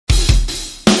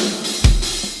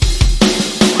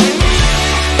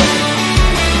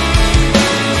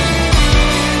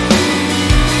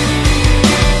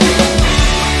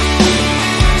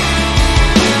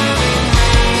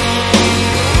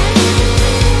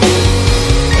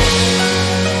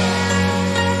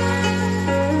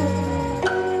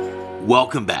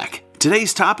Welcome back.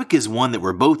 Today's topic is one that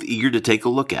we're both eager to take a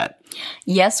look at.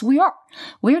 Yes, we are.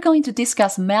 We're going to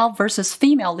discuss male versus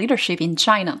female leadership in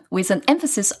China with an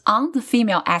emphasis on the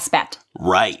female aspect.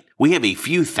 Right. We have a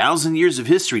few thousand years of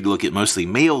history to look at mostly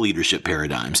male leadership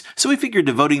paradigms, so we figured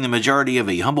devoting the majority of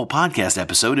a humble podcast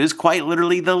episode is quite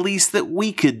literally the least that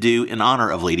we could do in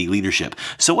honor of lady leadership.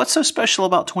 So what's so special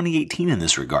about 2018 in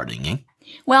this regard, Yingying?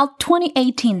 Well,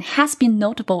 2018 has been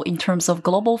notable in terms of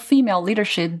global female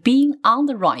leadership being on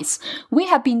the rise. We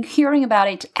have been hearing about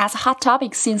it as a hot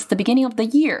topic since the beginning of the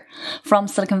year, from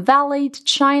Silicon Valley to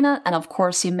China, and of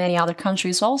course in many other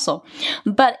countries also.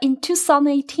 But in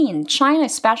 2018, China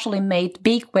especially made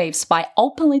big waves by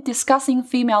openly discussing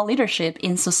female leadership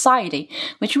in society,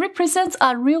 which represents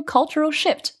a real cultural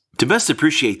shift. To best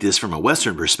appreciate this from a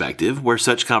Western perspective, where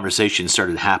such conversations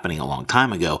started happening a long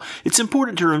time ago, it's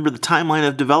important to remember the timeline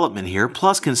of development here,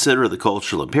 plus consider the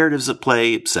cultural imperatives at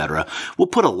play, etc. We'll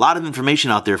put a lot of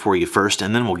information out there for you first,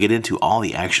 and then we'll get into all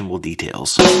the actionable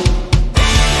details.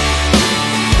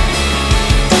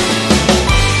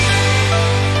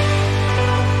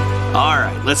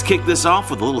 Alright, let's kick this off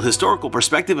with a little historical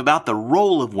perspective about the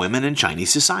role of women in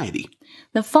Chinese society.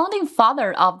 The founding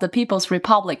father of the People's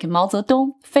Republic, Mao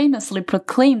Zedong, famously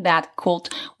proclaimed that, quote,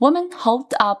 "Women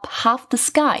hold up half the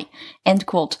sky," end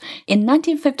quote. In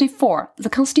 1954, the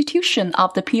constitution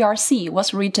of the PRC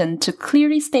was written to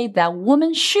clearly state that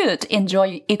women should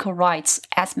enjoy equal rights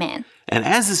as men. And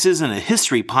as this isn't a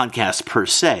history podcast per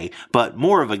se, but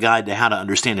more of a guide to how to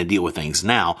understand and deal with things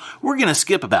now, we're going to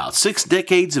skip about 6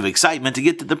 decades of excitement to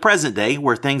get to the present day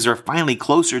where things are finally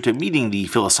closer to meeting the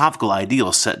philosophical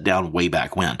ideals set down way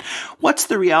back when. What's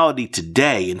the reality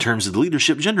today in terms of the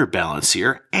leadership gender balance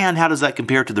here, and how does that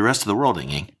compare to the rest of the world,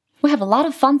 Yingying? We have a lot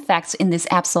of fun facts in this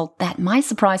episode that might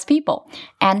surprise people.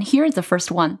 And here's the first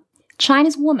one.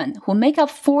 Chinese women, who make up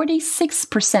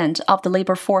 46% of the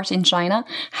labor force in China,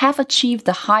 have achieved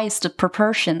the highest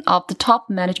proportion of the top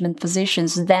management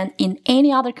positions than in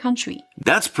any other country.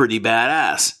 That's pretty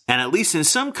badass. And at least in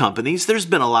some companies, there's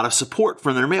been a lot of support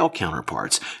from their male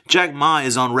counterparts. Jack Ma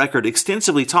is on record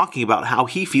extensively talking about how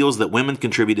he feels that women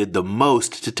contributed the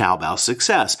most to Taobao's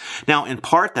success. Now, in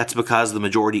part, that's because the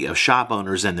majority of shop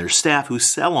owners and their staff who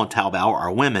sell on Taobao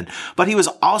are women, but he was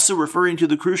also referring to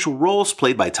the crucial roles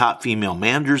played by top female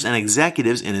managers and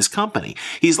executives in his company.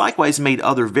 He's likewise made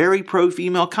other very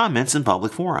pro-female comments in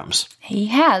public forums. He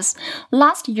has.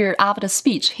 Last year, after the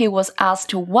speech, he was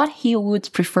asked what he would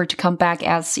prefer to come back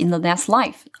as in the next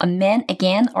life, a man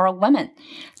again or a woman.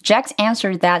 Jack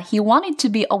answered that he wanted to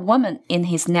be a woman in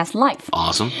his next life.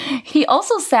 Awesome. He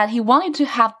also said he wanted to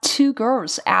have 2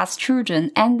 girls as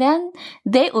children, and then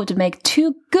they would make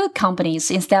 2 good companies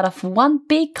instead of 1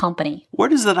 big company. Where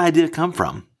does that idea come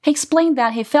from? He explained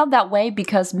that he felt that way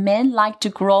because men like to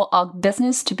grow a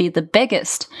business to be the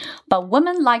biggest, but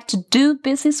women like to do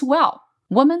business well.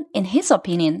 Women, in his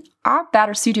opinion, are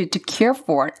better suited to care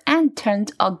for and turn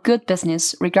a good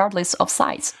business regardless of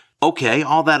size. Okay,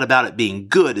 all that about it being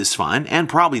good is fine, and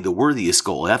probably the worthiest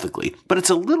goal ethically, but it's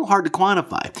a little hard to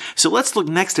quantify. So let's look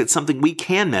next at something we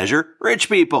can measure: rich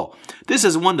people. This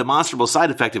is one demonstrable side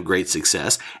effect of great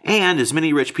success, and as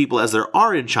many rich people as there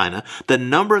are in China, the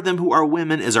number of them who are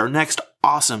women is our next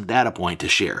awesome data point to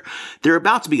share. There are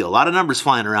about to be a lot of numbers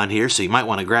flying around here, so you might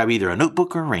want to grab either a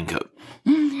notebook or a raincoat.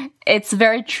 It's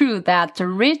very true that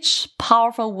rich,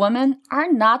 powerful women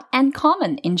are not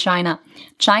uncommon in China.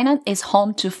 China is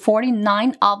home to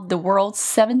 49 of the world's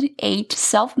 78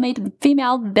 self-made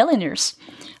female billionaires,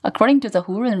 according to the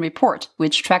Hurun report,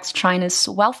 which tracks China's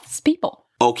wealthiest people.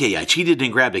 Okay, I cheated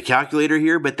and grabbed a calculator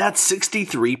here, but that's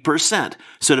 63%.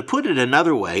 So to put it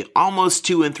another way, almost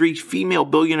 2 in 3 female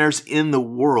billionaires in the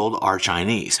world are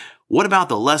Chinese. What about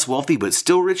the less wealthy but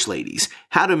still rich ladies?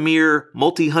 How do mere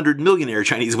multi-hundred-millionaire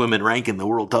Chinese women rank in the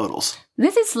world totals?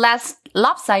 This is less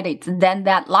lopsided than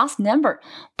that last number,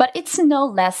 but it's no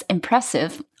less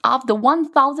impressive. Of the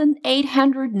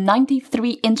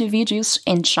 1,893 individuals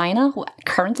in China who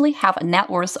currently have a net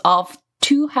worth of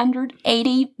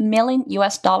 $280 million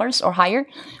or higher,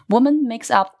 women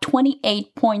makes up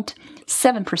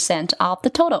 28.7% of the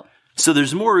total. So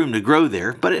there's more room to grow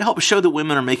there, but it helps show that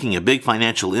women are making a big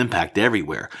financial impact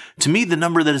everywhere. To me, the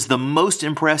number that is the most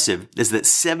impressive is that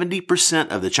 70%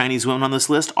 of the Chinese women on this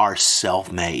list are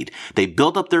self-made. They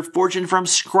built up their fortune from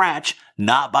scratch,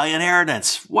 not by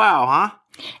inheritance. Wow, huh?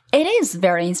 It is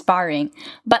very inspiring.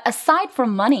 But aside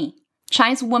from money,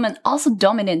 Chinese women also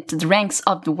dominate the ranks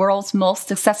of the world's most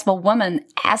successful women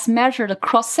as measured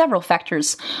across several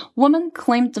factors. Women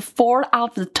claimed 4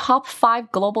 out of the top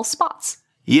 5 global spots.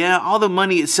 Yeah, although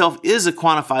money itself is a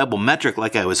quantifiable metric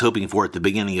like I was hoping for at the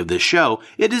beginning of this show,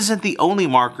 it isn't the only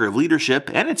marker of leadership,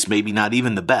 and it's maybe not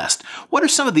even the best. What are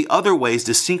some of the other ways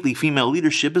distinctly female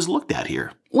leadership is looked at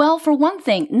here? Well, for one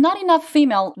thing, not enough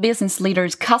female business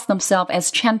leaders cast themselves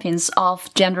as champions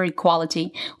of gender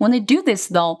equality. When they do this,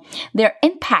 though, their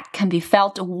impact can be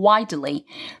felt widely.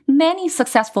 Many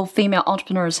successful female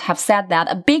entrepreneurs have said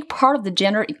that a big part of the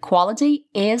gender equality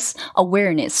is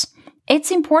awareness.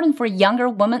 It's important for younger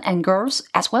women and girls,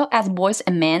 as well as boys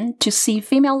and men, to see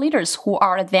female leaders who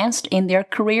are advanced in their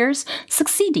careers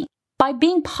succeeding. By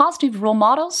being positive role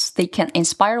models, they can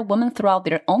inspire women throughout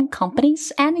their own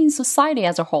companies and in society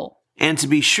as a whole. And to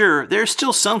be sure, there are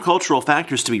still some cultural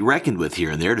factors to be reckoned with here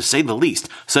and there, to say the least,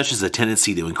 such as a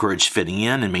tendency to encourage fitting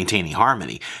in and maintaining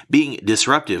harmony. Being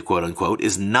disruptive, quote-unquote,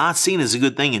 is not seen as a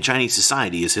good thing in Chinese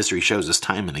society, as history shows us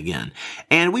time and again.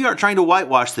 And we aren't trying to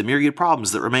whitewash the myriad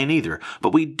problems that remain either,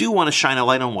 but we do want to shine a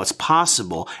light on what's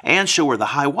possible and show where the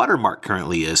high water mark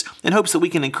currently is, in hopes that we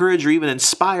can encourage or even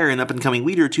inspire an up-and-coming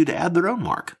leader or two to add their own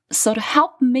mark. So to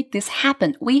help make this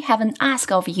happen, we have an ask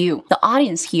of you, the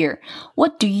audience here.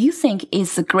 What do you think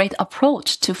is a great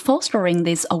approach to fostering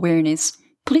this awareness?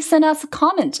 Please send us a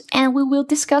comment and we will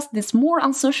discuss this more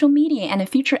on social media and a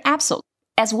future episode.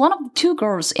 As one of the two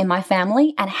girls in my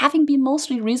family and having been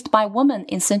mostly raised by women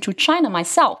in central China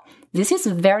myself, this is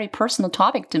a very personal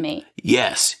topic to me.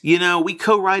 Yes. We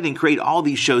co-write and create all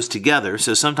these shows together,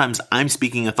 so sometimes I'm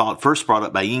speaking a thought first brought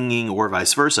up by YINGYING or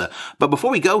vice versa. But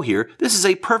before we go here, this is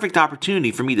a perfect opportunity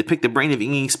for me to pick the brain of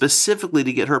YINGYING specifically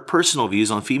to get her personal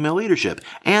views on female leadership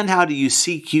and how to use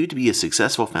CQ to be a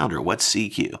successful founder. What's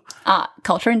CQ?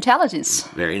 Cultural intelligence.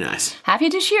 Very nice. Happy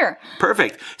to share.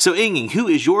 Perfect. So YINGYING, who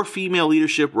is your female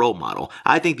leadership role model?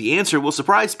 I think the answer will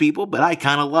surprise people, but I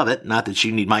kind of love it. Not that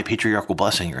you need my patriarchal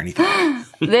blessing or anything.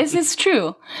 This is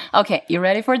true. Okay, you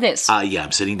ready for this? Yeah,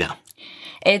 I'm sitting down.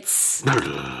 It's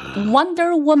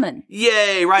Wonder Woman.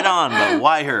 Yay, right on, but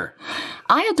why her?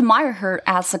 I admire her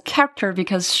as a character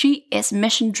because she is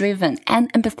mission-driven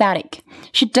and empathetic.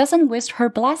 She doesn't waste her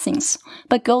blessings,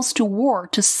 but goes to war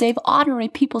to save ordinary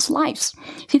people's lives.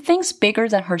 She thinks bigger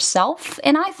than herself,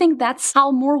 and I think that's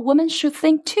how more women should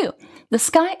think too. The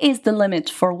sky is the limit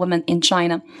for women in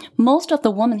China. Most of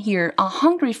the women here are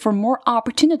hungry for more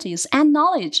opportunities and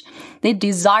knowledge. They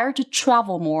desire to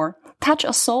travel more, touch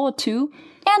a soul or two,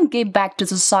 and give back to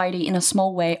society in a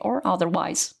small way or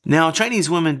otherwise. Now, Chinese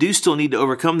women do still need to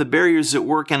overcome the barriers at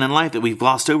work and in life that we've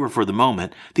glossed over for the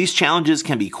moment. These challenges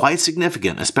can be quite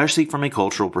significant, especially from a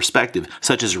cultural perspective,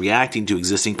 such as reacting to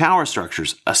existing power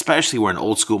structures, especially where an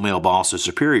old-school male boss or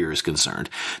superior is concerned.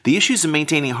 The issues of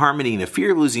maintaining harmony and a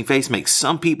fear of losing face make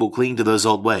some people cling to those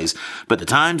old ways, but the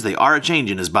times they are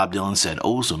a-changing, as Bob Dylan said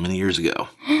so many years ago.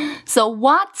 So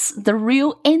what's the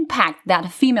real impact that a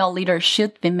female leader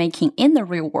should be making in the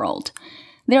real world?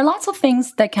 There are lots of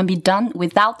things that can be done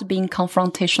without being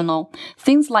confrontational.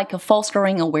 Things like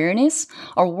fostering awareness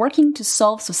or working to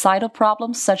solve societal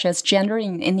problems such as gender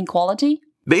inequality.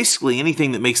 Basically,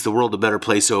 anything that makes the world a better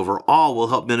place overall will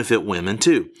help benefit women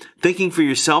too. Thinking for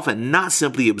yourself and not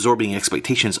simply absorbing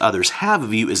expectations others have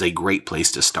of you is a great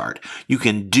place to start. You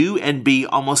can do and be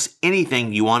almost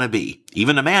anything you want to be,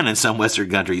 even a man in some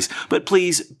Western countries. But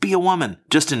please, be a woman.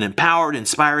 Just an empowered,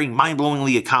 inspiring,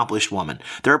 mind-blowingly accomplished woman.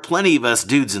 There are plenty of us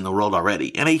dudes in the world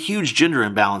already, and a huge gender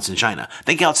imbalance in China.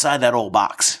 Think outside that old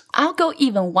box. I'll go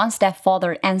even one step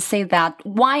further and say that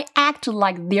why act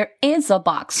like there is a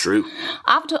box? True.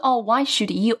 After all, why should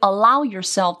you allow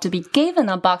yourself to be given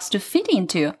a box to fit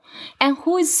into? And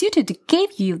who is suited to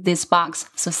give you this box?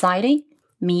 Society?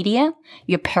 Media?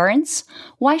 Your parents?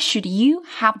 Why should you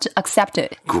have to accept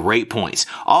it? Great points.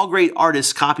 All great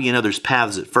artists copy another's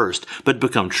paths at first, but to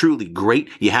become truly great,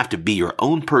 you have to be your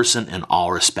own person in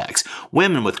all respects.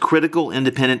 Women with critical,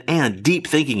 independent, and deep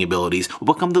thinking abilities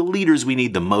will become the leaders we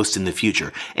need the most in the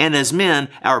future. And as men,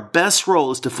 our best role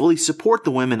is to fully support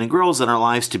the women and girls in our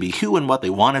lives to be who and what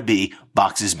they want to be.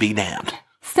 Boxes be damned.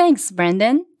 Thanks,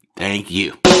 Brandon. Thank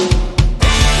you.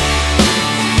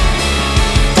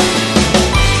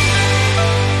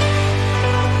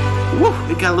 Woo,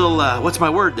 it got a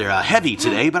little, heavy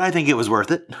today, but I think it was worth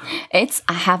it. It's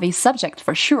a heavy subject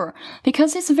for sure,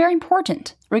 because it's very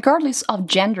important. Regardless of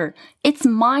gender, it's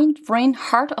mind, brain,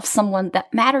 heart of someone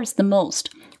that matters the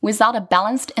most. Without a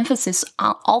balanced emphasis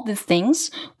on all these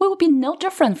things, we would be no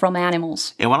different from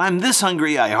animals. And when I'm this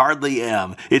hungry, I hardly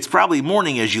am. It's probably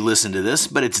morning as you listen to this,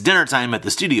 but it's dinner time at the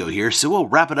studio here, so we'll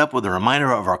wrap it up with a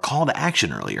reminder of our call to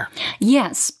action earlier.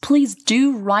 Yes, please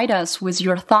do write us with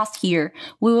your thoughts here.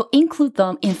 We will include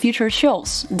them in future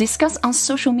shows, discuss on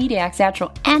social media,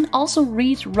 etc. And also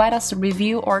write us a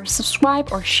review or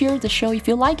subscribe or share the show if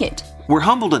you like it. We're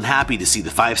humbled and happy to see the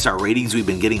 5-star ratings we've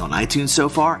been getting on iTunes so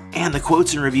far, and the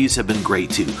quotes and reviews have been great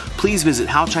too. Please visit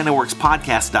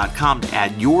HowChinaWorksPodcast.com to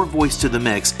add your voice to the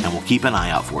mix, and we'll keep an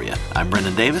eye out for you. I'm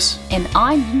Brendan Davis. And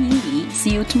I'm Yingying.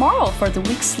 See you tomorrow for the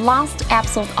week's last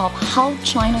episode of How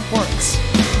China Works.